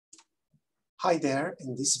Hi there,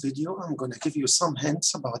 in this video, I'm going to give you some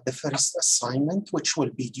hints about the first assignment, which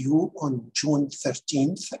will be due on June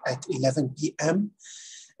 13th at 11 p.m.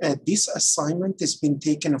 This assignment has been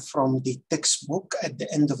taken from the textbook at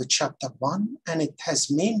the end of chapter 1, and it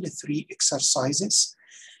has mainly 3 exercises.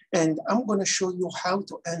 And I'm going to show you how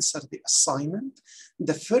to answer the assignment.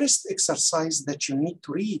 The first exercise that you need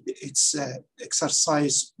to read, it's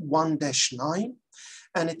exercise 1-9,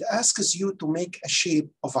 and it asks you to make a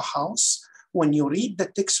shape of a house. When you read the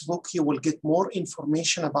textbook, you will get more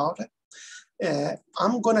information about it.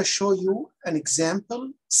 I'm going to show you an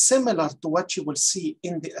example similar to what you will see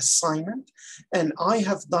in the assignment. And I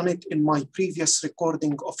have done it in my previous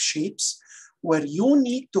recording of shapes, where you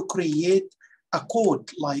need to create a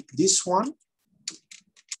code like this one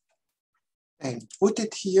and put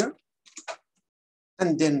it here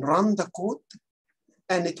and then run the code.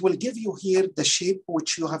 And it will give you here the shape,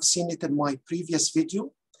 which you have seen it in my previous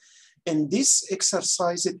video. In this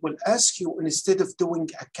exercise, it will ask you, instead of doing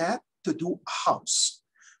a cat, to do a house.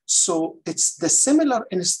 So it's the similar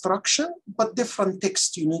instruction, but different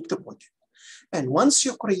text you need to put it. And once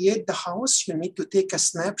you create the house, you need to take a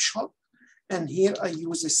snapshot. And here I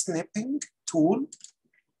use a snapping tool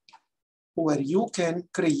where you can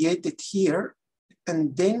create it here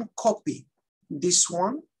and then copy this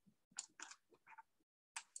one,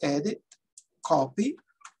 edit, copy,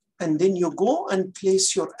 and then you go and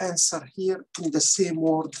place your answer here in the same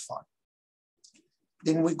Word file.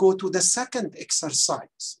 Then we go to the second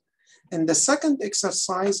exercise. In the second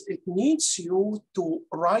exercise, it needs you to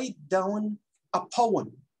write down a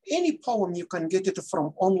poem. Any poem, you can get it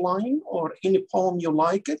from online or any poem you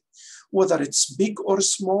like it, whether it's big or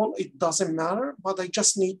small, it doesn't matter, but I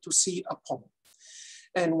just need to see a poem.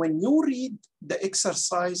 And when you read the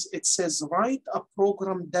exercise, it says, write a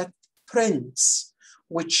program that prints,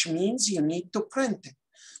 which means you need to print it.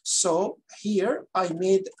 So here I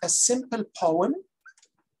made a simple poem,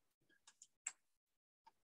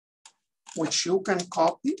 which you can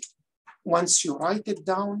copy once you write it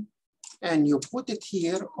down and you put it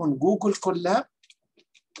here on Google Colab,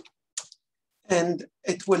 and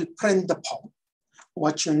it will print the poem.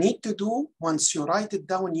 What you need to do, once you write it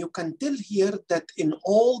down, you can tell here that in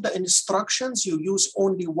all the instructions, you use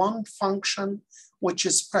only one function, which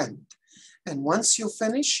is print. And once you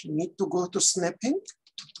finish, you need to go to snapping.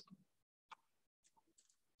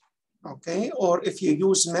 Okay, or if you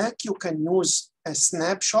use Mac, you can use a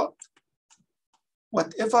snapshot.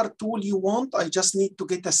 Whatever tool you want, I just need to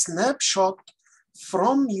get a snapshot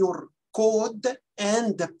from your code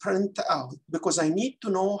and the print out, because I need to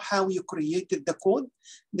know how you created the code.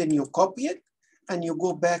 Then you copy it and you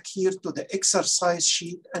go back here to the exercise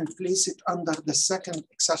sheet and place it under the second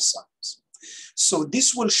exercise. So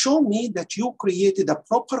this will show me that you created a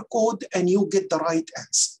proper code and you get the right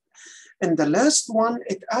answer. And the last one,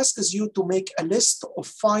 it asks you to make a list of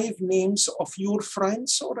 5 names of your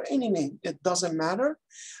friends or any name, it doesn't matter,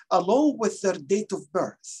 along with their date of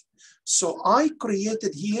birth. So I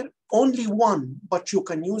created here only one, but you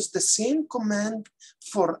can use the same command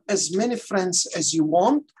for as many friends as you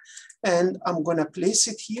want. And I'm gonna place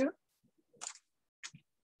it here.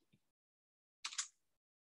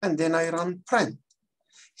 And then I run print.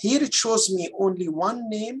 Here it shows me only one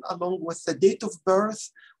name along with the date of birth,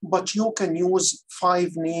 but you can use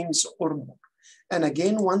 5 names or more. And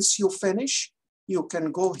again, once you finish, you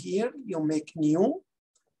can go here, you make new,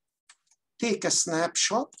 take a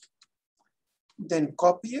snapshot, then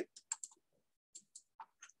copy it,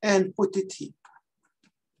 and put it here.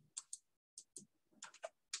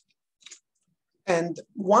 And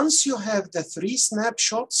once you have the 3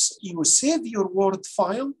 snapshots, you save your Word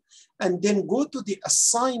file and then go to the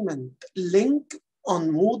assignment link on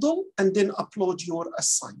Moodle and then upload your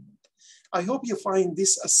assignment. I hope you find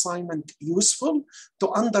this assignment useful to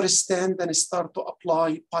understand and start to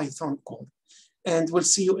apply Python code. And we'll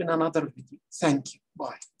see you in another video. Thank you.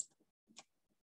 Bye.